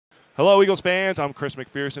Hello, Eagles fans. I'm Chris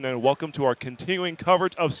McPherson, and welcome to our continuing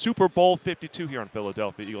coverage of Super Bowl 52 here on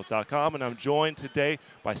PhiladelphiaEagles.com. And I'm joined today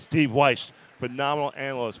by Steve Wyche, phenomenal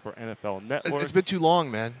analyst for NFL Network. It's been too long,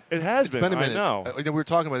 man. It has been a minute. I know. We were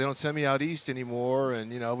talking about they don't send me out east anymore, and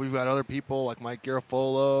we've got other people like Mike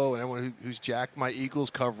Garafolo and everyone who's jacked my Eagles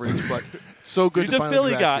coverage. But it's so good. He's to a finally Philly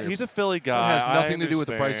be back guy. here. He's a Philly guy. It has nothing to do with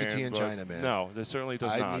the price of tea in China, man. No, it certainly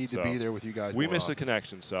does not. I need to be there with you guys. We more missed the often.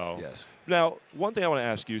 connection. So yes. Now, one thing I want to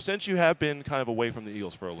ask you, since you have been kind of away from the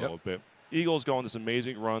Eagles for a little bit, Eagles go on this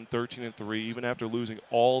amazing run, 13-3, even after losing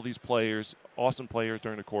all these players, awesome players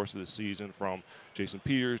during the course of the season, from Jason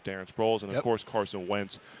Peters, Darren Sproles, and of course Carson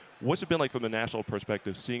Wentz. What's it been like from the national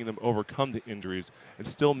perspective, seeing them overcome the injuries and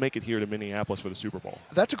still make it here to Minneapolis for the Super Bowl?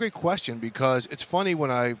 That's a great question, because it's funny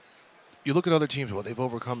when you look at other teams, well, they've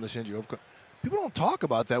overcome this injury. People don't talk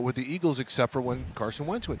about that with the Eagles except for when Carson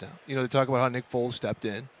Wentz went down. They talk about how Nick Foles stepped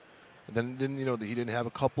in. And then he didn't have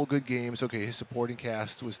a couple good games. Okay, his supporting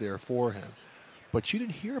cast was there for him. But you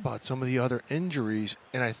didn't hear about some of the other injuries,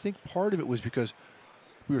 and I think part of it was because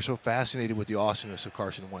we were so fascinated with the awesomeness of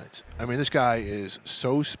Carson Wentz. I mean, this guy is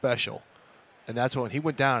so special, and that's when he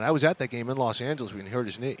went down. I was at that game in Los Angeles when he hurt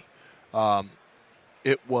his knee.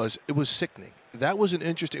 It was sickening. That was an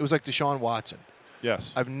interesting. It was like Deshaun Watson.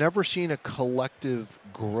 Yes. I've never seen a collective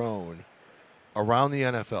groan around the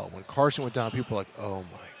NFL. When Carson went down, people were like, oh,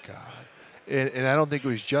 my God. And I don't think it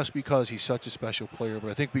was just because he's such a special player,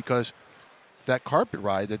 but I think because that carpet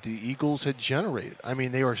ride that the Eagles had generated. I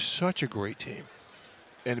mean, they are such a great team.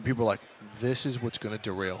 And people are like, this is what's going to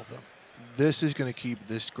derail them. This is going to keep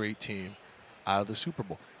this great team out of the Super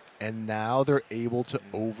Bowl. And now they're able to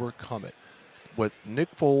overcome it. What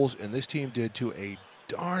Nick Foles and this team did to a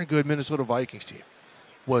darn good Minnesota Vikings team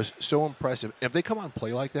was so impressive. If they come out and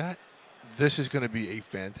play like that, this is going to be a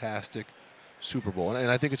fantastic Super Bowl.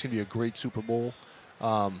 And I think it's going to be a great Super Bowl.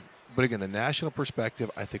 But again, the national perspective,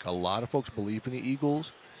 I think a lot of folks believe in the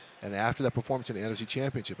Eagles. And after that performance in the NFC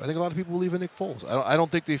Championship, I think a lot of people believe in Nick Foles. I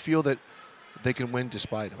don't think they feel that they can win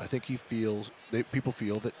despite him. I think people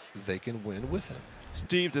feel that they can win with him.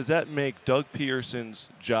 Steve, does that make Doug Peterson's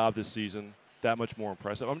job this season that much more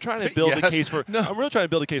impressive? I'm trying to build a case for. No. I'm really trying to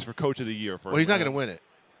build a case for Coach of the Year. Well, he's not going to win it.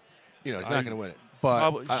 He's not going to win it.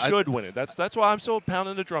 But should win it. That's why I'm still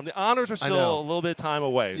pounding the drum. The honors are still a little bit of time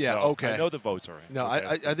away. Yeah, so okay. I know the votes are in. No,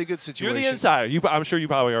 okay. I think it's a situation. You're the insider. I'm sure you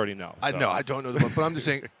probably already know. I know. I don't know the vote, but I'm just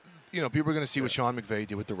saying. People are going to see what Sean McVay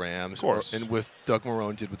did with the Rams, and with Doug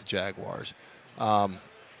Marrone did with the Jaguars, but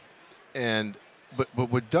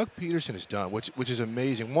what Doug Peterson has done, which is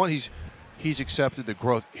amazing. One, he's accepted the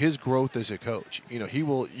growth, his growth as a coach. He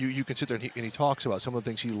will. You can sit there and he talks about some of the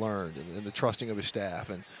things he learned and the trusting of his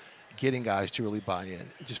staff and getting guys to really buy in.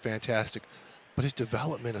 It's just fantastic. But his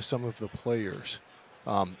development of some of the players,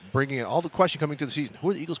 bringing in all the question coming to the season: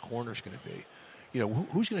 who are the Eagles' corners going to be?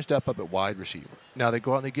 Who's going to step up at wide receiver? Now, they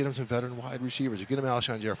go out and they get him some veteran wide receivers. They get him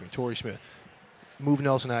Alshon Jeffrey, Torrey Smith, move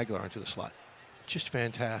Nelson Aguilar into the slot. Just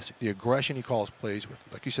fantastic. The aggression he calls plays with.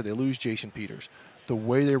 Like you said, they lose Jason Peters. The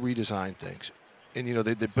way they redesign things. And,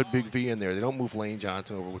 they put Big V in there. They don't move Lane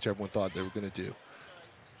Johnson over, which everyone thought they were going to do.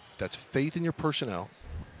 That's faith in your personnel.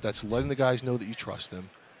 That's letting the guys know that you trust them.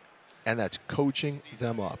 And that's coaching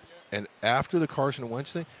them up. And after the Carson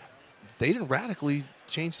Wentz thing, they didn't radically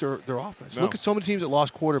change their offense. No. Look at so many teams that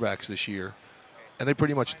lost quarterbacks this year, and they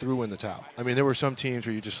pretty much threw in the towel. I mean, there were some teams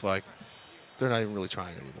where you're just like, they're not even really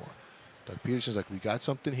trying anymore. Doug Peterson's like, we got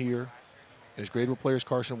something here. And as great of a player as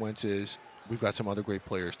Carson Wentz is, we've got some other great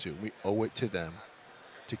players too. We owe it to them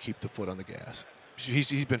to keep the foot on the gas.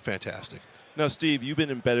 He's been fantastic. Now, Steve, you've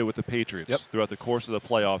been embedded with the Patriots throughout the course of the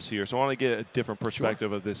playoffs here, so I want to get a different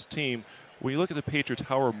perspective of this team. When you look at the Patriots,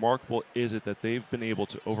 how remarkable is it that they've been able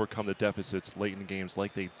to overcome the deficits late in games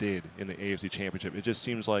like they did in the AFC Championship? It just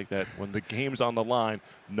seems like that when the game's on the line,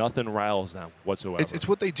 nothing rattles them whatsoever. It's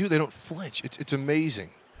what they do. They don't flinch. It's amazing.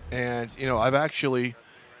 And, I've actually, in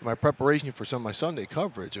my preparation for some of my Sunday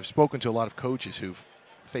coverage, I've spoken to a lot of coaches who've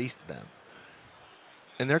faced them.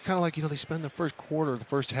 And they're kind of like, they spend the first quarter, the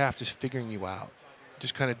first half just figuring you out,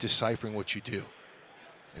 just kind of deciphering what you do.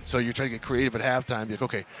 And so you're trying to get creative at halftime. You're like,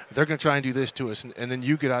 okay, they're going to try and do this to us, and then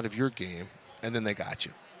you get out of your game, and then they got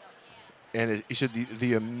you. And he said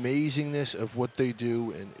the amazingness of what they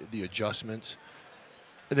do and the adjustments.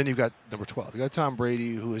 And then you've got number 12. You got Tom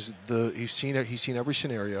Brady, who is he's seen every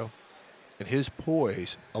scenario, and his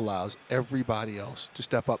poise allows everybody else to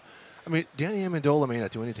step up. I mean, Danny Amendola may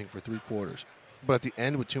not do anything for 3 quarters, but at the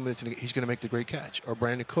end with 2 minutes, he's going to make the great catch. Or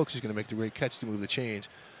Brandon Cooks is going to make the great catch to move the chains.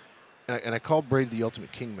 And I call Brady the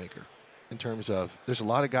ultimate kingmaker in terms of there's a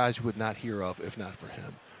lot of guys who would not hear of if not for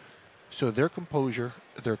him. So their composure,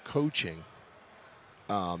 their coaching,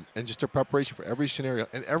 and just their preparation for every scenario.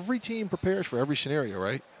 And every team prepares for every scenario,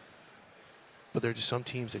 right? But there are just some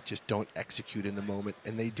teams that just don't execute in the moment,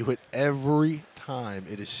 and they do it every time.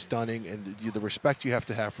 It is stunning, and the respect you have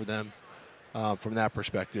to have for them from that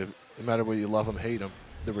perspective, no matter whether you love them, hate them,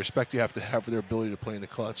 the respect you have to have for their ability to play in the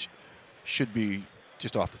clutch should be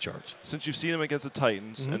just off the charts. Since you've seen them against the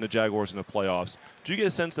Titans and the Jaguars in the playoffs, do you get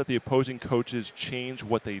a sense that the opposing coaches change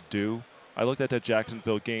what they do? I looked at that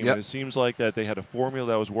Jacksonville game, and it seems like that they had a formula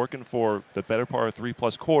that was working for the better part of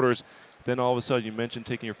 3+ quarters. Then all of a sudden, you mentioned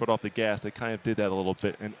taking your foot off the gas. They kind of did that a little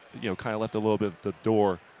bit, and kind of left a little bit of the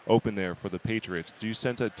door open there for the Patriots. Do you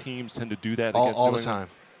sense that teams tend to do that against all the time?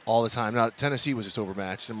 All the time. Now, Tennessee was just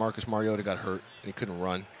overmatched, and Marcus Mariota got hurt, and he couldn't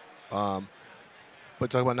run. But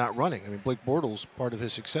talk about not running. I mean, Blake Bortles, part of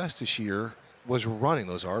his success this year was running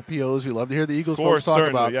those RPOs. We love to hear the Eagles folks talk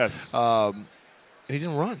about. Yes. And he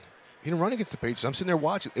didn't run. He didn't run against the Patriots. I'm sitting there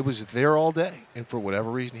watching. It was there all day, and for whatever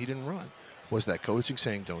reason, he didn't run. Was that coaching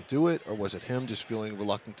saying don't do it, or was it him just feeling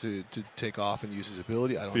reluctant to take off and use his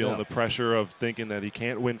ability? I don't know. Feeling the pressure of thinking that he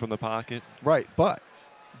can't win from the pocket. Right, but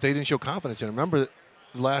they didn't show confidence. And remember,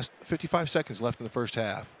 the last 55 seconds left in the first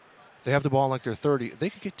half. They have the ball in like their 30. They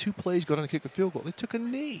could get 2 plays, go down and kick a field goal. They took a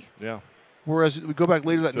knee. Yeah. Whereas we go back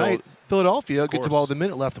later that night, Philadelphia gets the ball with a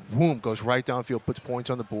minute left, boom, goes right downfield, puts points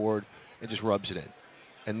on the board, and just rubs it in.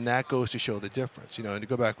 And that goes to show the difference. And to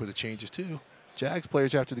go back with the changes too, Jags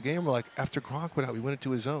players after the game were like, after Gronk went out, we went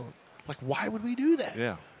into his zone. Like, why would we do that?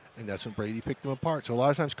 Yeah. And that's when Brady picked them apart. So a lot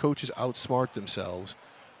of times coaches outsmart themselves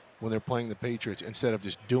when they're playing the Patriots instead of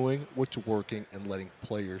just doing what's working and letting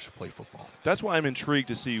players play football. That's why I'm intrigued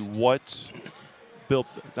to see what Bill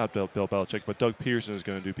Belichick, but Doug Pearson is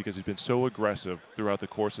going to do, because he's been so aggressive throughout the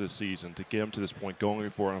course of the season to get him to this point, going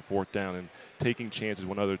for it on 4th down and taking chances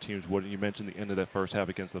when other teams wouldn't. You mentioned the end of that first half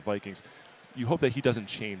against the Vikings. You hope that he doesn't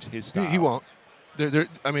change his style. He won't.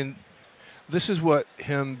 I mean, this is what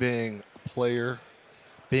him being a player,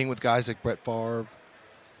 being with guys like Brett Favre,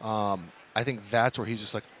 I think that's where he's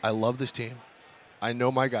just like, I love this team. I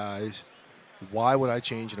know my guys. Why would I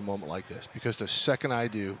change in a moment like this? Because the second I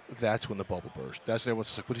do, that's when the bubble bursts. That's when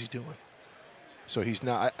everyone's like, what is he doing? So he's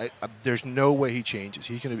not. There's no way he changes.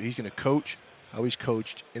 He's gonna coach how he's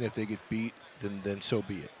coached, and if they get beat, then so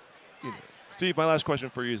be it. Steve, my last question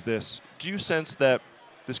for you is this: do you sense that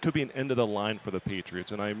this could be an end of the line for the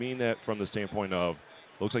Patriots? And I mean that from the standpoint of,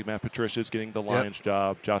 looks like Matt Patricia is getting the Lions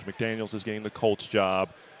job, Josh McDaniels is getting the Colts job.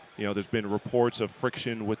 There's been reports of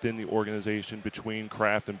friction within the organization between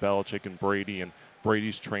Kraft and Belichick and Brady and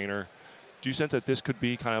Brady's trainer. Do you sense that this could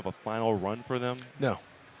be kind of a final run for them? No.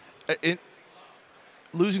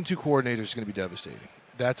 Losing 2 coordinators is going to be devastating.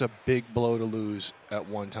 That's a big blow to lose at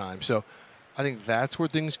one time. So I think that's where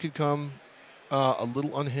things could come a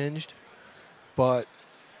little unhinged. But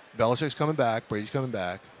Belichick's coming back. Brady's coming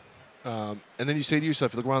back. And then you say to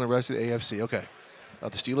yourself, you look around the rest of the AFC, okay,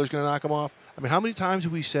 are the Steelers going to knock them off? I mean, how many times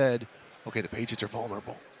have we said, okay, the Patriots are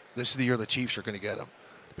vulnerable. This is the year the Chiefs are going to get them.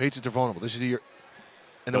 The Patriots are vulnerable. This is the year.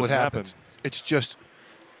 And then what happens? It's just,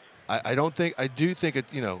 I do think it,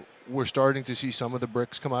 we're starting to see some of the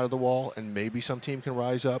bricks come out of the wall, and maybe some team can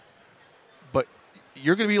rise up. But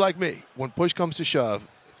you're going to be like me. When push comes to shove,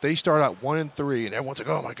 if they start out 1-3 and everyone's like,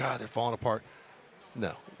 oh, my God, they're falling apart.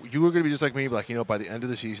 No. You were going to be just like me, like, by the end of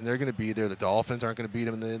the season, they're going to be there. The Dolphins aren't going to beat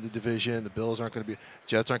them in the division. The Bills aren't going to be.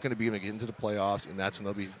 Jets aren't going to beat them to get into the playoffs, and that's when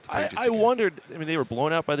they'll be the Patriots I wondered. I mean, they were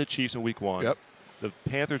blown out by the Chiefs in Week 1. Yep. The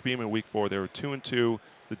Panthers beat them in Week 4. They were 2-2.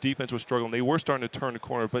 The defense was struggling. They were starting to turn the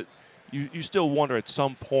corner, but you still wonder at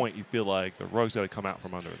some point, you feel like the rug's got to come out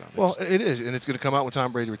from under them. Well, it is, and it's going to come out when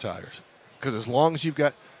Tom Brady retires. Because as long as you've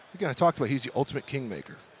got, again, I talked about he's the ultimate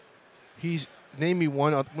kingmaker. Name me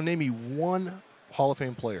one Hall of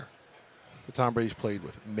Fame player that Tom Brady's played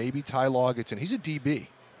with. Maybe Ty Law gets in. He's a DB.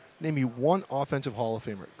 Name me one offensive Hall of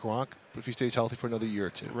Famer. Gronk, if he stays healthy for another year or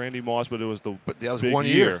 2. Randy Moss, but it was the But that was big 1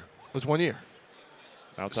 year. It was 1 year.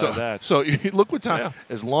 Outside of that. So you look what time. Yeah.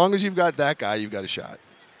 As long as you've got that guy, you've got a shot.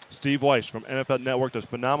 Steve Wyche from NFL Network does a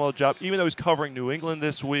phenomenal job. Even though he's covering New England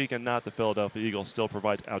this week and not the Philadelphia Eagles, still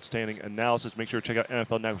provides outstanding analysis. Make sure to check out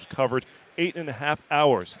NFL Network's coverage. 8.5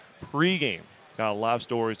 hours pregame. Got a lot of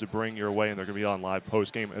stories to bring your way, and they're going to be on live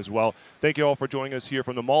postgame as well. Thank you all for joining us here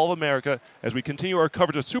from the Mall of America as we continue our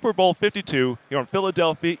coverage of Super Bowl 52 here on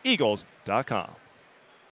PhiladelphiaEagles.com.